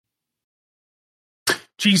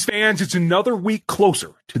Chiefs fans, it's another week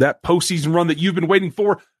closer to that postseason run that you've been waiting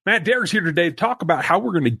for. Matt Derrick's here today to talk about how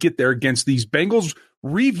we're going to get there against these Bengals,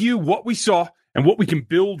 review what we saw and what we can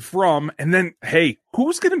build from, and then, hey,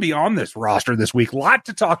 who's going to be on this roster this week? A lot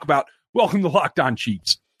to talk about. Welcome to Locked On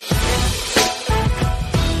Chiefs.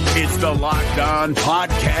 It's the Locked On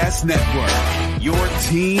Podcast Network, your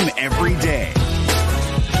team every day.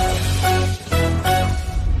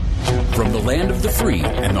 From the land of the free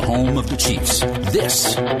and the home of the Chiefs, this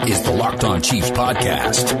is the Locked On Chiefs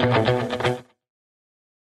podcast.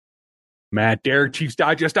 Matt Derrick,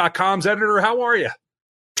 ChiefsDigest.com's editor. How are you?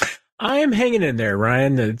 I am hanging in there,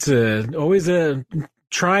 Ryan. It's always a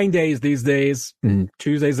trying days these days. And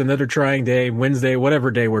Tuesday's another trying day. Wednesday,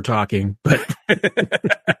 whatever day we're talking. But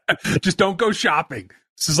just don't go shopping.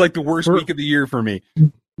 This is like the worst week of the year for me.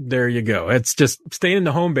 There you go. It's just staying in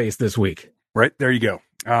the home base this week. Right, there you go.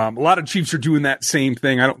 A lot of Chiefs are doing that same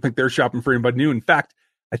thing. I don't think they're shopping for anybody new. In fact,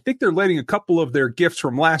 I think they're letting a couple of their gifts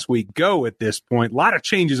from last week go at this point. A lot of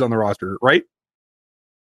changes on the roster, right?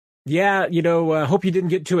 Yeah, hope you didn't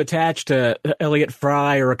get too attached to Elliott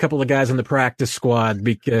Fry or a couple of guys on the practice squad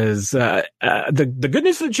because the good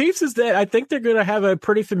news for the Chiefs is that I think they're going to have a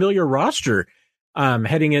pretty familiar roster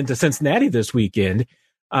heading into Cincinnati this weekend.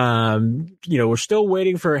 We're still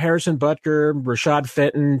waiting for Harrison Butker, Rashad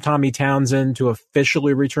Fenton, Tommy Townsend to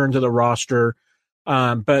officially return to the roster.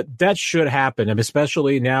 But that should happen, and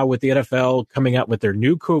especially now with the NFL coming out with their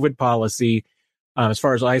new COVID policy, as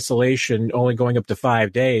far as isolation only going up to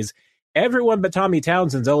 5 days. Everyone but Tommy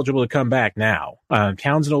Townsend's eligible to come back now.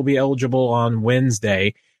 Townsend will be eligible on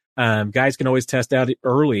Wednesday. Guys can always test out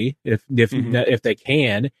early if they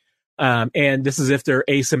can. And this is if they're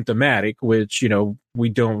asymptomatic, which, we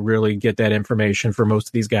don't really get that information for most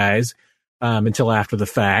of these guys until after the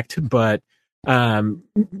fact. But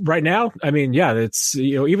right now, it's,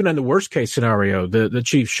 even in the worst case scenario, the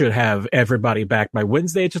Chiefs should have everybody back by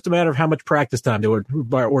Wednesday. It's just a matter of how much practice time they would,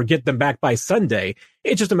 or get them back by Sunday.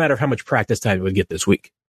 It's just a matter of how much practice time they would get this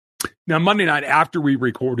week. Now, Monday night after we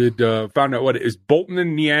recorded, found out is Bolton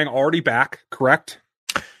and Niang already back, correct?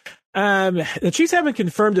 The Chiefs haven't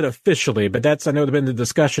confirmed it officially, but I know there's been the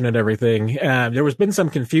discussion and everything. There has been some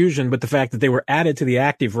confusion with the fact that they were added to the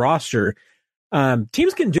active roster.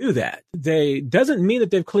 Teams can do that. Doesn't mean that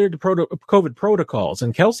they've cleared the COVID protocols,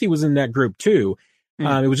 and Kelce was in that group too.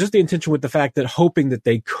 It was just the intention with the fact that hoping that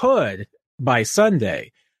they could by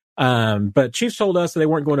Sunday. But Chiefs told us that they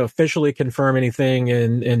weren't going to officially confirm anything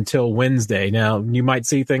until Wednesday. Now, you might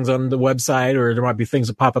see things on the website, or there might be things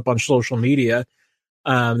that pop up on social media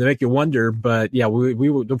that make you wonder. But yeah,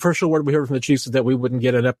 the official word we heard from the Chiefs is that we wouldn't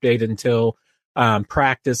get an update until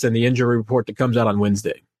practice and the injury report that comes out on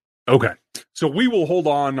Wednesday. Okay. So we will hold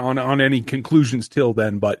on any conclusions till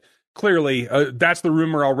then, but clearly that's the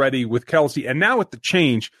rumor already with Kelce. And now with the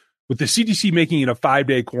change, with the CDC making it a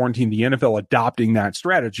 5-day quarantine, the NFL adopting that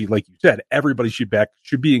strategy, like you said, everybody should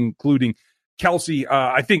be including Kelce.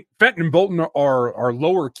 I think Fenton and Bolton are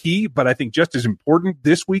lower key, but I think just as important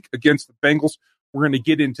this week against the Bengals. We're going to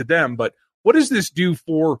get into them, but what does this do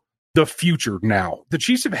for the future now? The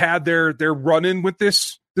Chiefs have had their run-in with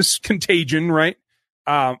this contagion, right?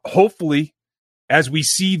 Hopefully, as we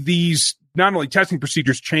see these not only testing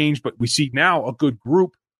procedures change, but we see now a good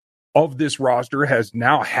group of this roster has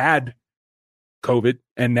now had COVID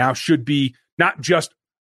and now should be not just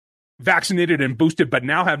vaccinated and boosted, but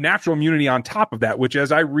now have natural immunity on top of that, which,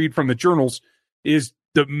 as I read from the journals, is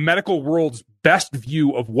the medical world's best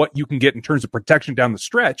view of what you can get in terms of protection down the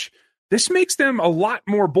stretch. This makes them a lot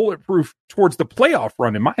more bulletproof towards the playoff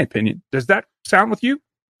run, in my opinion. Does that sound with you?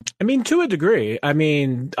 To a degree.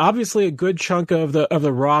 Obviously a good chunk of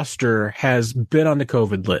the roster has been on the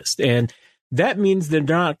COVID list, and that means they're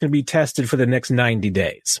not going to be tested for the next 90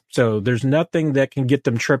 days. So there's nothing that can get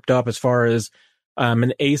them tripped up as far as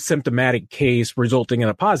an asymptomatic case resulting in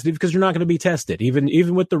a positive, because you're not going to be tested,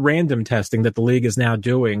 even with the random testing that the league is now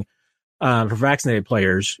doing for vaccinated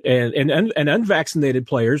players, and unvaccinated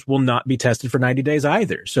players will not be tested for 90 days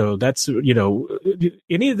either. So that's,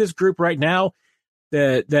 any of this group right now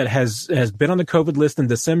that has been on the COVID list in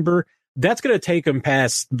December, that's going to take them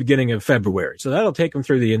past the beginning of February. So that'll take them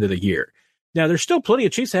through the end of the year. Now, there's still plenty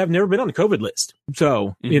of Chiefs that have never been on the COVID list.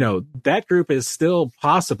 So, that group is still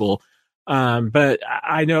possible. But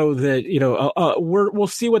I know that, we'll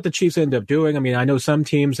see what the Chiefs end up doing. I know some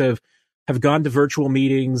teams have gone to virtual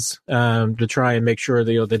meetings to try and make sure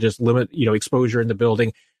they just limit, exposure in the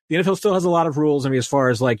building. The NFL still has a lot of rules. As far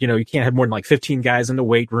as you can't have more than 15 guys in the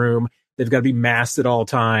weight room. They've got to be masked at all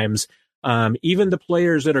times. Even the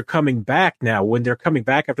players that are coming back now, when they're coming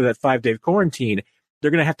back after that 5-day quarantine,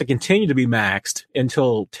 they're going to have to continue to be maxed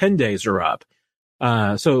until 10 days are up.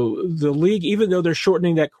 So the league, even though they're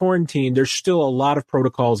shortening that quarantine, there's still a lot of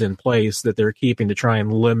protocols in place that they're keeping to try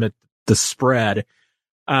and limit the spread.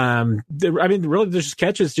 Really, there's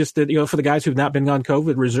catches just that, for the guys who've not been on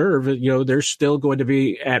COVID reserve, they're still going to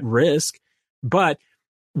be at risk. But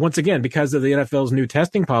once again, because of the NFL's new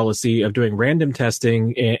testing policy of doing random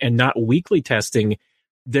testing and not weekly testing,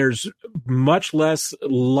 there's much less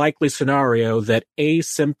likely scenario that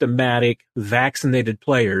asymptomatic vaccinated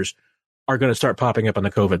players are going to start popping up on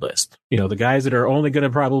the COVID list. The guys that are only going to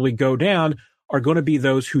probably go down are going to be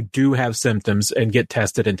those who do have symptoms and get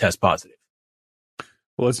tested and test positive.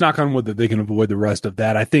 Well, let's knock on wood that they can avoid the rest of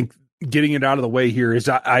that. I think getting it out of the way here is,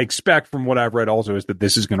 I expect from what I've read also, is that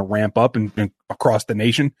this is going to ramp up and across the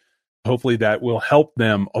nation. Hopefully that will help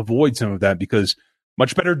them avoid some of that, because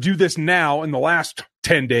much better do this now in the last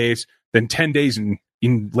 10 days than 10 days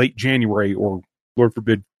in late January or, Lord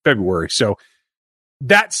forbid, February. So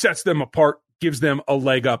that sets them apart, gives them a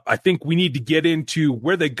leg up. I think we need to get into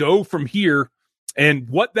where they go from here and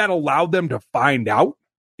what that allowed them to find out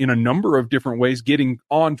in a number of different ways, getting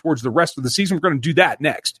on towards the rest of the season. We're going to do that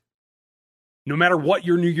next. No matter what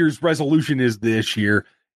your New Year's resolution is this year,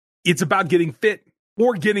 it's about getting fit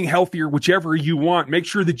or getting healthier, whichever you want. Make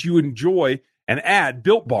sure that you enjoy and add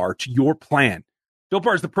Built Bar to your plan. Built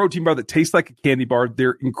Bar is the protein bar that tastes like a candy bar.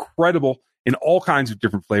 They're incredible in all kinds of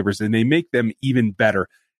different flavors, and they make them even better.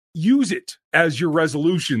 Use it as your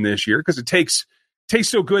resolution this year, because it tastes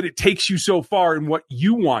so good. It takes you so far in what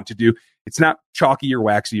you want to do. It's not chalky or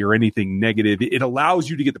waxy or anything negative. It allows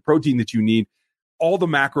you to get the protein that you need, all the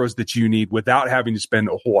macros that you need, without having to spend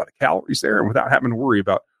a whole lot of calories there and without having to worry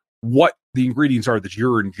about what the ingredients are that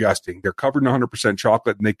you're ingesting. They're covered in 100%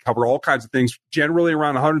 chocolate, and they cover all kinds of things, generally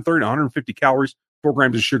around 130 to 150 calories, 4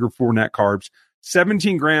 grams of sugar, 4 net carbs,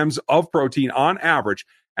 17 grams of protein on average.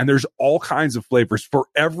 And there's all kinds of flavors for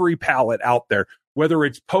every palate out there. Whether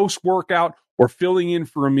it's post-workout or filling in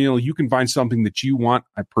for a meal, you can find something that you want.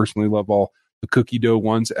 I personally love all the cookie dough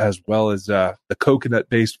ones, as well as the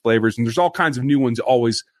coconut-based flavors. And there's all kinds of new ones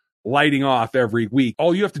always lighting off every week.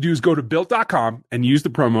 All you have to do is go to Built.com and use the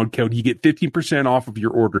promo code. You get 15% off of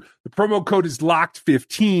your order. The promo code is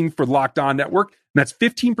LOCKED15 for Locked On Network, and that's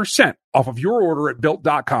 15% off of your order at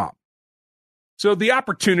Built.com. So the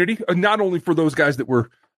opportunity, not only for those guys that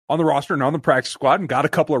were on the roster and on the practice squad and got a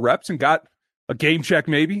couple of reps and got a game check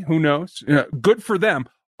maybe, who knows, good for them.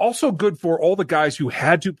 Also good for all the guys who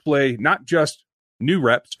had to play not just new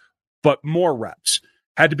reps, but more reps.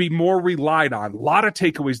 Had to be more relied on. A lot of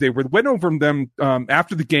takeaways. They went over them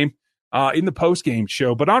after the game in the post-game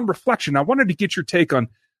show. But on reflection, I wanted to get your take on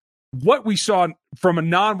what we saw from a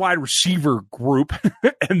non-wide receiver group,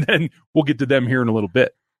 and then we'll get to them here in a little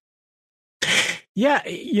bit. Yeah,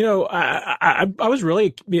 I was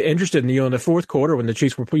really interested in the fourth quarter when the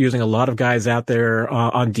Chiefs were using a lot of guys out there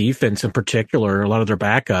on defense, in particular, a lot of their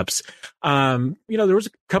backups. There was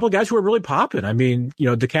a couple of guys who were really popping. I mean,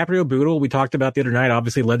 DiCaprio Bootle, we talked about the other night,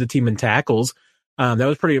 obviously led the team in tackles. That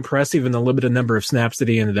was pretty impressive in the limited number of snaps that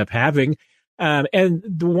he ended up having. And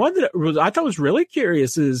the one that I thought was really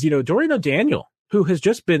curious is, Dorian O'Daniel, who has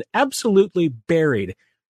just been absolutely buried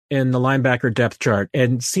in the linebacker depth chart,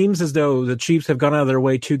 and seems as though the Chiefs have gone out of their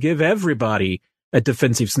way to give everybody a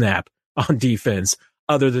defensive snap on defense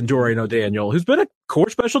other than Dorian O'Daniel, who's been a core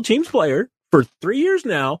special teams player for 3 years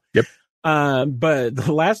now. Yep. But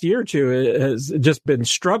the last year or two has just been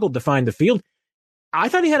struggled to find the field. I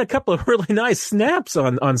thought he had a couple of really nice snaps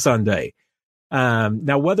on Sunday.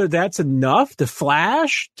 Now, whether that's enough to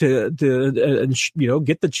flash to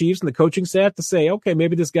get the Chiefs and the coaching staff to say, okay,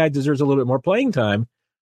 maybe this guy deserves a little bit more playing time,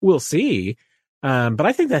 we'll see. But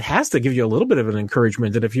I think that has to give you a little bit of an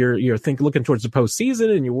encouragement that if you're looking towards the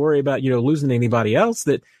postseason and you worry about, losing anybody else,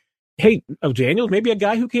 that, hey, O'Daniel's maybe a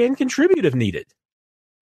guy who can contribute if needed.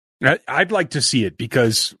 I'd like to see it,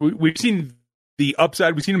 because we've seen the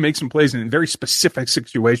upside. We've seen him make some plays in very specific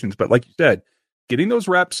situations. But like you said, getting those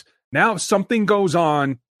reps, now something goes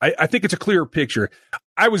on. I think it's a clearer picture.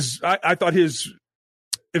 I thought his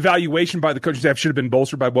evaluation by the coaching staff should have been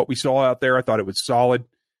bolstered by what we saw out there. I thought it was solid.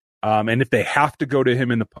 And if they have to go to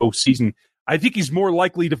him in the postseason, I think he's more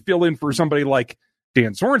likely to fill in for somebody like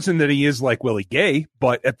Dan Sorensen than he is like Willie Gay.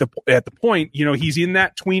 But at the point, he's in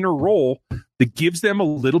that tweener role that gives them a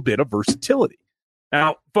little bit of versatility.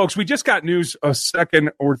 Now, folks, we just got news a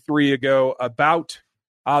second or three ago about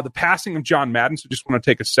the passing of John Madden. So just want to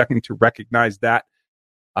take a second to recognize that.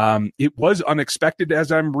 It was unexpected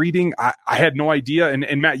as I'm reading. I had no idea.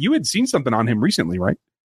 And Matt, you had seen something on him recently, right?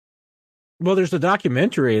 Well, there's a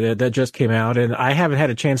documentary that just came out, and I haven't had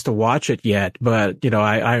a chance to watch it yet. But,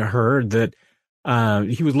 I heard that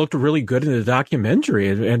he looked really good in the documentary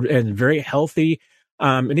and very healthy.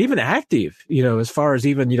 and even active, as far as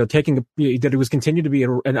even, taking, that he was continued to be,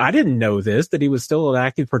 and I didn't know this, that he was still an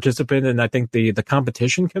active participant in, I think, the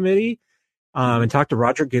competition committee, and talked to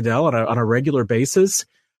Roger Goodell on a regular basis.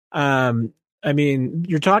 I mean,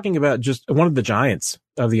 you're talking about just one of the giants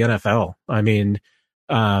of the NFL. I mean,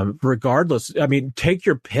 regardless, I mean, take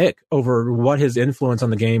your pick over what his influence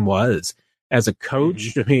on the game was. As a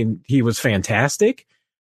coach, I mean, he was fantastic.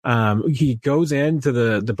 He goes into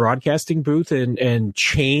the broadcasting booth and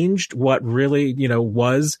changed what really,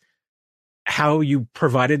 was how you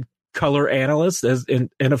provided color analysts as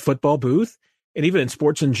in a football booth and even in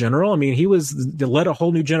sports in general. I mean, he led a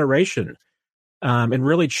whole new generation. And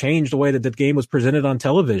really changed the way that the game was presented on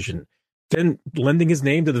television. Then lending his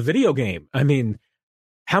name to the video game. I mean,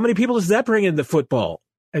 how many people does that bring into football?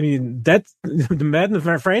 I mean, that's the Madden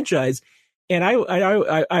franchise. And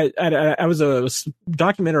I was a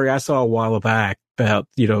documentary I saw a while back about,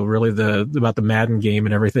 really about the Madden game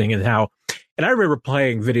and everything and I remember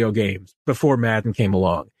playing video games before Madden came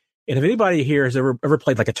along. And if anybody here has ever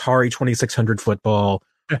played like Atari 2600 football,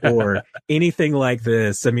 or anything like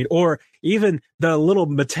this. I mean, or even the little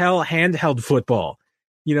Mattel handheld football.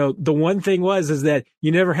 The one thing is that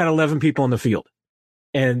you never had 11 people on the field.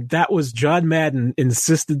 And that was John Madden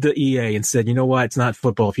insisted to EA and said, you know what? It's not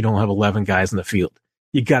football if you don't have 11 guys on the field.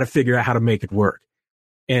 You got to figure out how to make it work.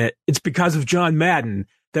 And it's because of John Madden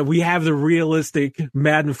that we have the realistic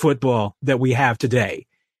Madden football that we have today.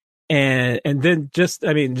 And then just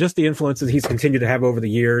the influences he's continued to have over the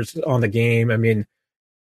years on the game. I mean,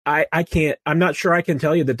 I'm not sure I can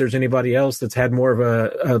tell you that there's anybody else that's had more of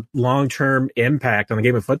a long-term impact on the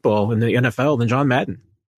game of football in the NFL than John Madden.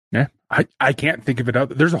 Yeah, I can't think of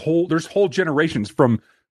it. There's whole generations from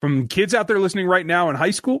kids out there listening right now in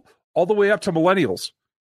high school all the way up to millennials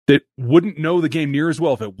that wouldn't know the game near as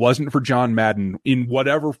well if it wasn't for John Madden in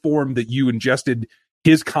whatever form that you ingested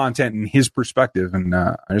his content and his perspective. And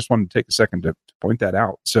I just wanted to take a second to point that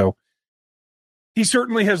out. So he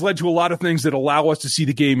certainly has led to a lot of things that allow us to see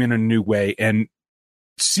the game in a new way. And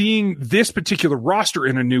seeing this particular roster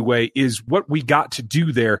in a new way is what we got to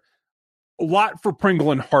do there. A lot for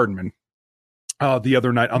Pringle and Hardman the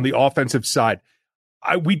other night on the offensive side.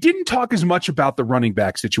 We didn't talk as much about the running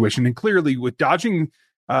back situation. And clearly with dodging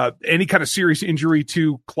any kind of serious injury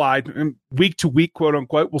to Clyde week to week, quote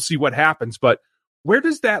unquote, we'll see what happens. But where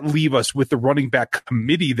does that leave us with the running back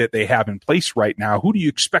committee that they have in place right now? Who do you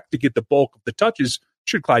expect to get the bulk of the touches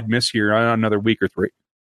should Clyde miss here another week or three?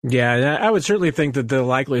 Yeah, I would certainly think that the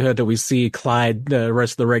likelihood that we see Clyde the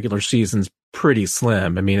rest of the regular season's pretty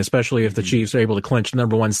slim. I mean, especially if the Chiefs are able to clinch the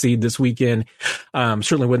number one seed this weekend,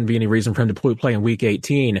 certainly wouldn't be any reason for him to play in week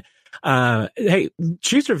 18. Hey,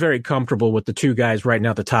 Chiefs are very comfortable with the two guys right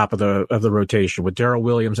now at the top of the rotation with Darrell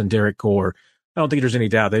Williams and Derrick Gore. I don't think there's any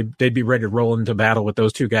doubt they'd be ready to roll into battle with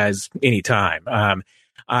those two guys anytime.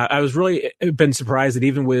 I was really been surprised that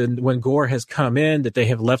even when Gore has come in, that they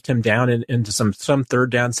have left him down into some third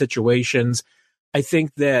down situations. I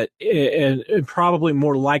think that in probably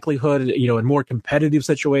more likelihood, in more competitive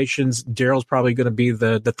situations, Darrell's probably going to be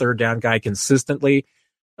the third down guy consistently.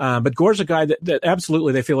 But Gore's a guy that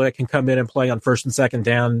absolutely they feel like can come in and play on first and second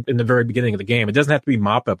down in the very beginning of the game. It doesn't have to be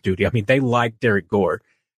mop-up duty. I mean, they like Derrick Gore.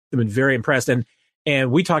 They've been very impressed.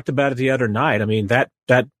 And we talked about it the other night. I mean, that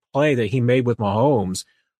play that he made with Mahomes,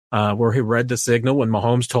 where he read the signal when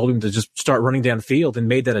Mahomes told him to just start running downfield and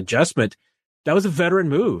made that adjustment, that was a veteran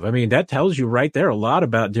move. I mean, that tells you right there a lot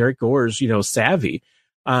about Derrick Gore's, savvy.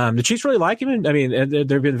 The Chiefs really like him. I mean,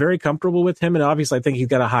 they've been very comfortable with him. And obviously, I think he's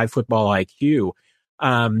got a high football IQ.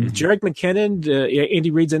 Jerick McKinnon,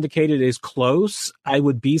 Andy Reid's indicated, is close. I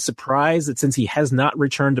would be surprised that since he has not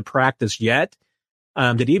returned to practice yet,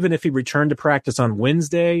 that even if he returned to practice on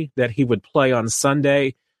Wednesday, that he would play on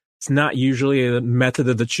Sunday. It's not usually a method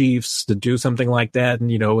of the Chiefs to do something like that.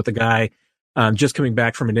 And, with a guy just coming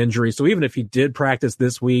back from an injury. So even if he did practice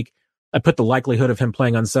this week, I put the likelihood of him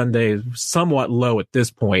playing on Sunday somewhat low at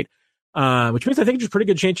this point, which means I think there's a pretty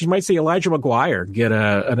good chance you might see Elijah McGuire get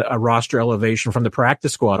a roster elevation from the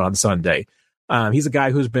practice squad on Sunday. He's a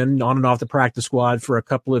guy who's been on and off the practice squad for a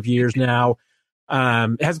couple of years now.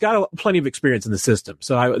 Has got plenty of experience in the system.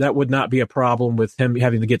 So that would not be a problem with him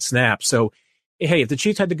having to get snaps. So, hey, if the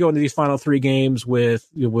Chiefs had to go into these final three games with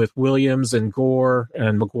Williams and Gore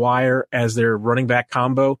and McGuire as their running back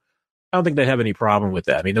combo, I don't think they'd have any problem with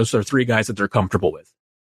that. I mean, those are three guys that they're comfortable with.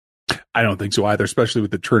 I don't think so either, especially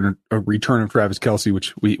with the return of Travis Kelce,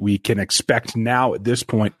 which we can expect now at this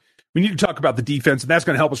point. We need to talk about the defense, and that's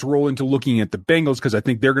going to help us roll into looking at the Bengals because I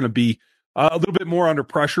think they're going to be a little bit more under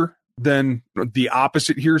pressure than the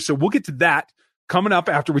opposite here. So we'll get to that coming up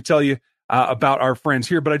after we tell you about our friends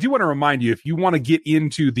here. But I do want to remind you, if you want to get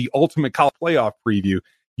into the Ultimate College Playoff Preview,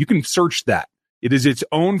 you can search that. It is its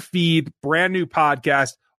own feed, brand new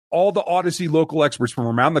podcast, all the Odyssey local experts from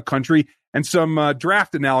around the country, and some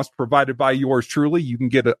draft analysis provided by yours truly. You can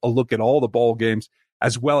get a look at all the bowl games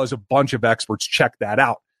as well as a bunch of experts. Check that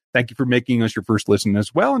out. Thank you for making us your first listen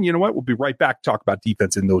as well. And you know what? We'll be right back to talk about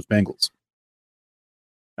defense in those Bengals.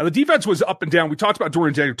 Now, the defense was up and down. We talked about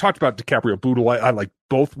Dorian Daniel, talked about DiCaprio Bootle. I like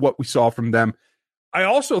both what we saw from them. I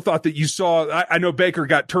also thought that you saw, I know Baker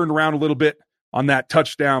got turned around a little bit on that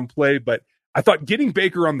touchdown play, but I thought getting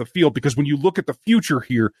Baker on the field, because when you look at the future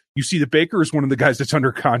here, you see that Baker is one of the guys that's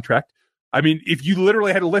under contract. I mean, if you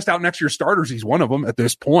literally had to list out next year's starters, he's one of them at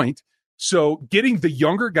this point. So getting the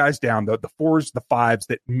younger guys down, the 4s, the 5s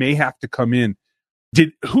that may have to come in,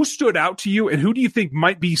 who stood out to you, and who do you think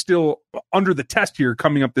might be still under the test here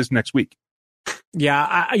coming up this next week?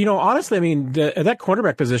 Yeah, honestly, I mean, that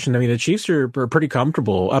quarterback position, I mean, the Chiefs are pretty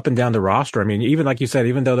comfortable up and down the roster. I mean, even like you said,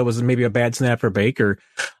 even though that was maybe a bad snap for Baker,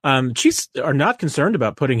 Chiefs are not concerned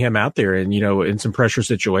about putting him out there and, in some pressure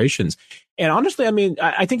situations. And honestly, I mean,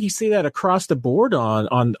 I think you see that across the board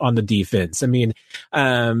on the defense. I mean,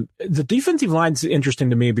 the defensive line's interesting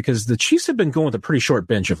to me because the Chiefs have been going with a pretty short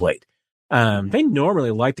bench of late. They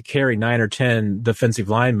normally like to carry 9 or 10 defensive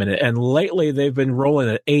linemen, and lately they've been rolling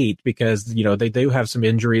at 8 because, they do have some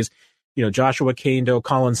injuries. Joshua Kando,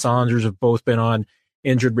 Colin Saunders have both been on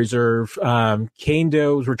injured reserve.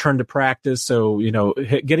 Kando's returned to practice, so,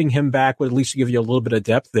 getting him back would at least give you a little bit of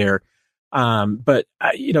depth there. But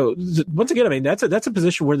once again, I mean, that's a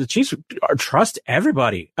position where the Chiefs trust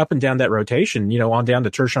everybody up and down that rotation, on down to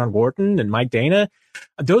Tershawn Wharton and Mike Dana.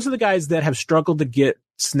 Those are the guys that have struggled to get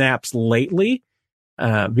snaps lately,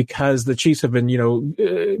 because the Chiefs have been,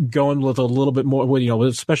 going with a little bit more,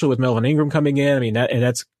 especially with Melvin Ingram coming in. I mean,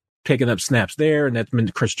 that's taking up snaps there, and that's been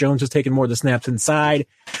Chris Jones has taken more of the snaps inside.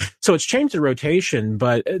 So it's changed the rotation,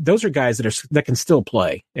 but those are guys that can still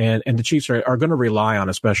play, and the Chiefs are going to rely on,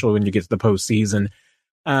 especially when you get to the postseason.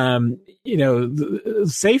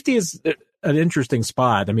 Safety is an interesting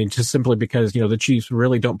spot. I mean, just simply because, the Chiefs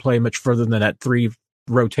really don't play much further than that 3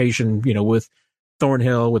 rotation, with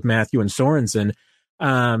Thornhill, with Matthew and Sorensen.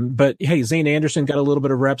 But hey, Zane Anderson got a little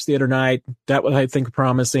bit of reps the other night. That was, I think,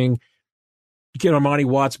 promising. Get Armani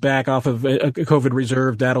Watts back off of a COVID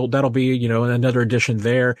reserve. That'll be, another addition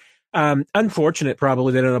there. Unfortunate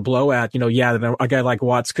probably that in a blowout, a guy like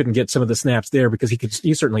Watts couldn't get some of the snaps there because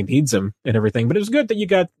he certainly needs them and everything. But it was good that you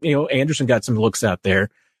got, Anderson got some looks out there.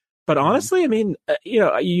 But honestly, I mean,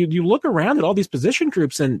 you look around at all these position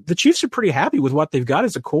groups, and the Chiefs are pretty happy with what they've got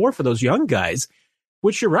as a core for those young guys,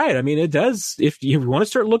 which you're right. I mean, it does. If you want to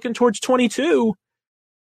start looking towards 22,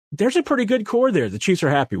 there's a pretty good core there the Chiefs are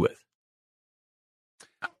happy with.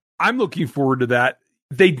 I'm looking forward to that.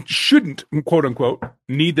 They shouldn't, quote unquote,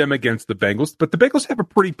 need them against the Bengals, but the Bengals have a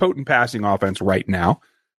pretty potent passing offense right now.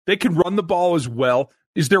 They can run the ball as well.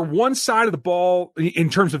 Is there one side of the ball in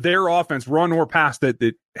terms of their offense, run or pass,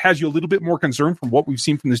 that has you a little bit more concerned from what we've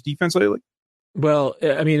seen from this defense lately? Well,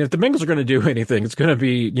 I mean, if the Bengals are going to do anything, it's going to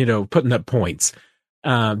be, putting up points.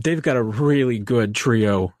 They've got a really good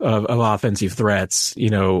trio of offensive threats,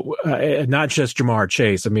 not just Jamar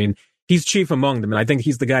Chase. I mean, he's chief among them, and I think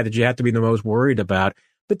he's the guy that you have to be the most worried about.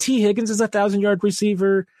 But T. Higgins is a 1,000-yard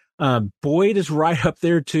receiver. Boyd is right up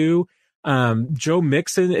there, too. Joe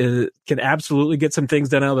Mixon can absolutely get some things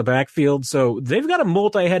done out of the backfield. So they've got a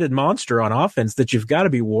multi-headed monster on offense that you've got to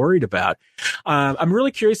be worried about. I'm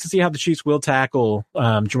really curious to see how the Chiefs will tackle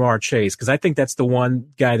Jamar Chase, because I think that's the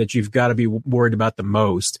one guy that you've got to be worried about the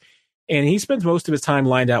most. And he spends most of his time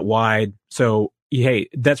lined out wide. So, hey,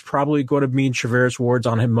 that's probably going to mean Travaris Ward's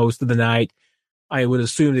on him most of the night. I would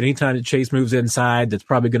assume that anytime that Chase moves inside, that's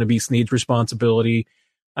probably going to be Snead's responsibility.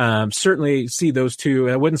 Certainly see those two.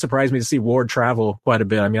 It wouldn't surprise me to see Ward travel quite a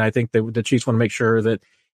bit. I mean, I think that the Chiefs want to make sure that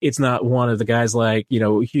it's not one of the guys like,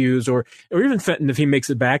 Hughes or even Fenton, if he makes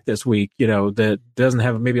it back this week, that doesn't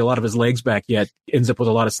have maybe a lot of his legs back yet, ends up with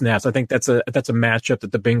a lot of snaps. I think that's a matchup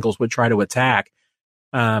that the Bengals would try to attack.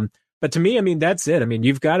 But to me, I mean, that's it. I mean,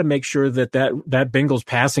 you've got to make sure that Bengals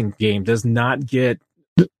passing game does not get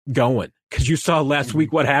going, because you saw last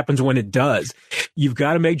week what happens when it does. You've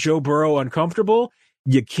got to make Joe Burrow uncomfortable.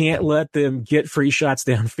 You can't let them get free shots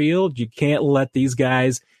downfield. You can't let these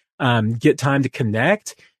guys get time to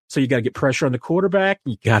connect. So you got to get pressure on the quarterback.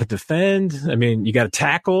 You got to defend. I mean, you got to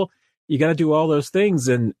tackle. You got to do all those things.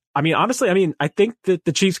 And I mean, honestly, I think that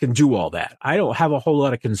the Chiefs can do all that. I don't have a whole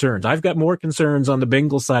lot of concerns. I've got more concerns on the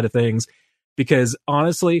Bengals side of things because,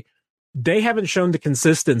 honestly, they haven't shown the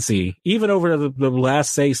consistency, even over the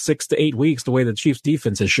last, say, 6 to 8 weeks, the way the Chiefs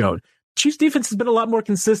defense has shown. Chiefs defense has been a lot more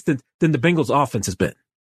consistent than the Bengals offense has been.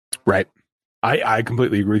 Right. I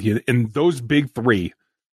completely agree with you. And those big three,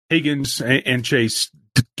 Higgins and Chase,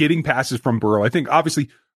 getting passes from Burrow. I think obviously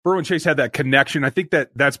Burrow and Chase had that connection. I think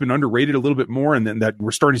that's been underrated a little bit more, and then that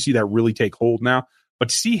we're starting to see that really take hold now. But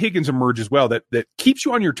to see Higgins emerge as well, that keeps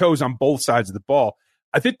you on your toes on both sides of the ball.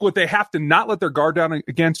 I think what they have to not let their guard down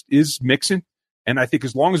against is Mixon. And I think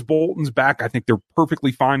as long as Bolton's back, I think they're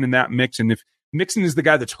perfectly fine in that mix. And if Mixon is the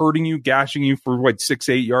guy that's hurting you, gashing you for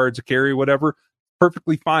 6-8 yards a carry, whatever,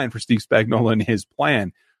 perfectly fine for Steve Spagnuolo and his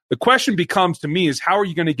plan. The question becomes to me is how are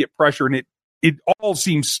you going to get pressure? And it all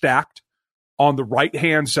seems stacked on the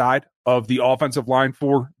right-hand side of the offensive line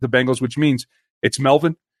for the Bengals, which means it's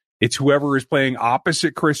Melvin. It's whoever is playing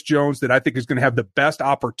opposite Chris Jones that I think is going to have the best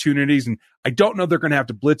opportunities. And I don't know they're going to have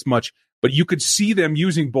to blitz much, but you could see them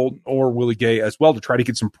using Bolton or Willie Gay as well to try to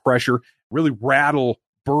get some pressure, really rattle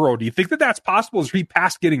Burrow. Do you think that that's possible? Is he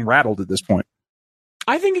past getting rattled at this point?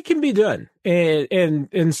 I think it can be done.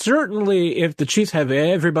 And certainly if the Chiefs have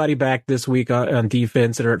everybody back this week on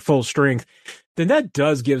defense and are at full strength, then that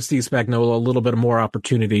does give Steve Spagnuolo a little bit more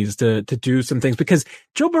opportunities to do some things because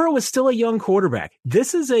Joe Burrow is still a young quarterback.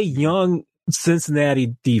 This is a young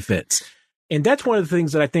Cincinnati defense. And that's one of the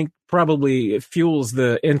things that I think probably fuels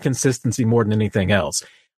the inconsistency more than anything else.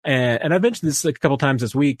 And I've mentioned this a couple times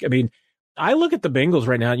this week. I mean, I look at the Bengals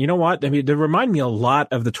right now, and you know what? I mean, they remind me a lot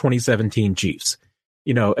of the 2017 Chiefs.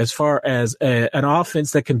 As far as an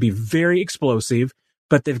offense that can be very explosive,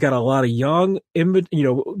 but they've got a lot of young,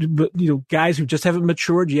 guys who just haven't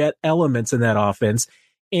matured yet, elements in that offense.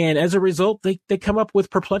 And as a result, they come up with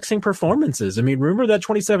perplexing performances. I mean, remember that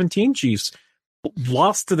 2017 Chiefs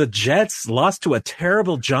lost to the Jets, lost to a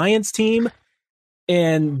terrible Giants team.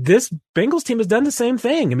 And this Bengals team has done the same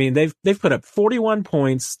thing. I mean, they've put up 41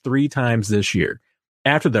 points 3 times this year.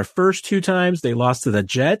 After their first 2 times, they lost to the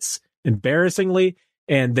Jets, embarrassingly,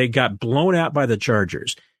 and they got blown out by the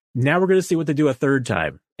Chargers. Now we're going to see what they do a third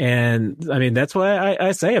time. And I mean, that's why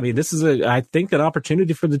I say, I mean, this is I think an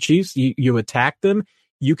opportunity for the Chiefs. You attack them.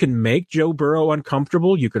 You can make Joe Burrow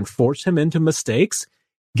uncomfortable. You can force him into mistakes,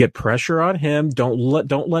 get pressure on him. Don't let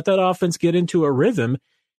that offense get into a rhythm,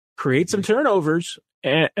 create some turnovers.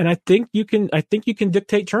 And I think you can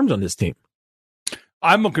dictate terms on this team.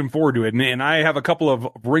 I'm looking forward to it. And I have a couple of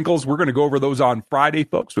wrinkles. We're going to go over those on Friday,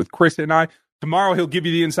 folks, with Chris and I. Tomorrow he'll give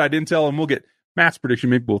you the inside intel and we'll get Matt's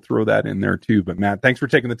prediction. Maybe we'll throw that in there too. But Matt, thanks for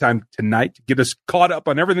taking the time tonight to get us caught up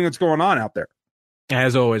on everything that's going on out there.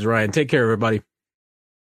 As always, Ryan, take care, everybody.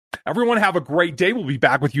 Everyone have a great day. We'll be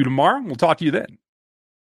back with you tomorrow. We'll talk to you then.